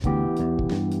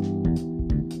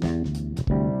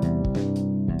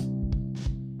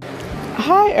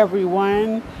Hi,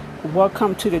 everyone.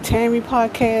 Welcome to the Tammy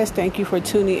Podcast. Thank you for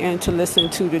tuning in to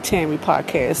listen to the Tammy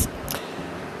Podcast.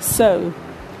 So,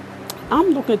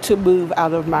 I'm looking to move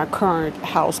out of my current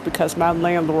house because my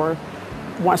landlord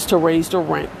wants to raise the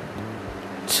rent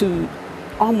to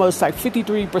almost like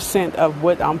 53% of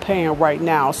what I'm paying right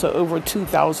now, so over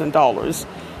 $2,000.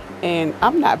 And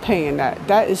I'm not paying that.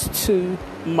 That is too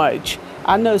much.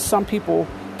 I know some people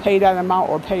pay that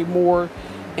amount or pay more,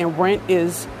 and rent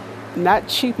is not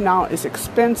cheap now. It's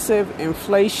expensive,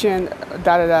 inflation,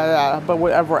 but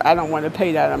whatever. I don't want to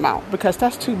pay that amount because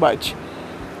that's too much.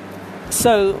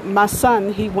 So my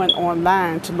son, he went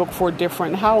online to look for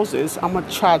different houses. I'm going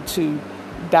to try to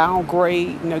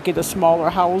downgrade, get a smaller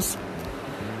house.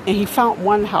 And he found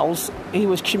one house, and he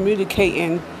was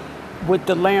communicating with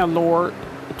the landlord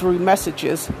through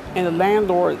messages. And the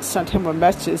landlord sent him a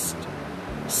message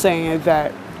saying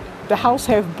that the house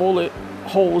have bullet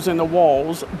holes in the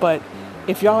walls, but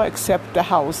if y'all accept the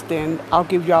house, then I'll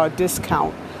give y'all a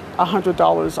discount,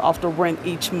 $100 off the rent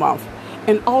each month.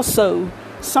 And also,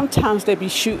 sometimes they be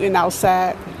shooting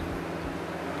outside.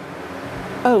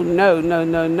 Oh,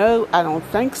 no, I don't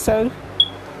think so.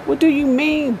 What do you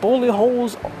mean bullet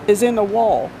holes is in the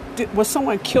wall? Was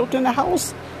someone killed in the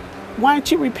house? Why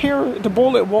don't you repair the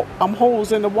bullet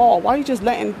holes in the wall? Why are you just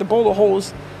letting the bullet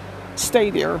holes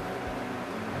stay there?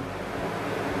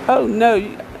 Oh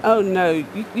no,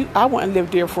 I wouldn't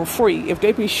live there for free. If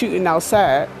they be shooting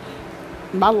outside,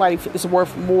 my life is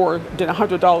worth more than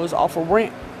 $100 off of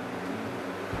rent.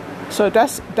 So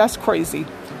that's crazy.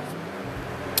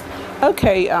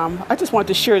 Okay, I just wanted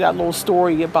to share that little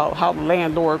story about how the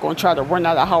landlord going to try to rent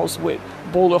out a house with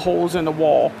bullet holes in the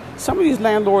wall. Some of these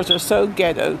landlords are so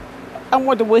ghetto. I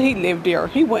wonder would he live there?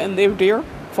 He wouldn't live there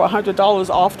for $100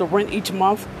 off the rent each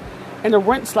month. And the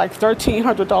rent's like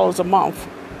 $1,300 a month.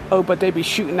 Oh, but they be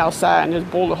shooting outside and there's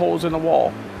bullet holes in the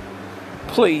wall.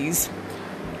 Please.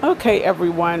 Okay,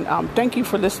 everyone. Thank you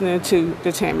for listening to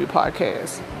the Tammy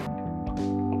Podcast.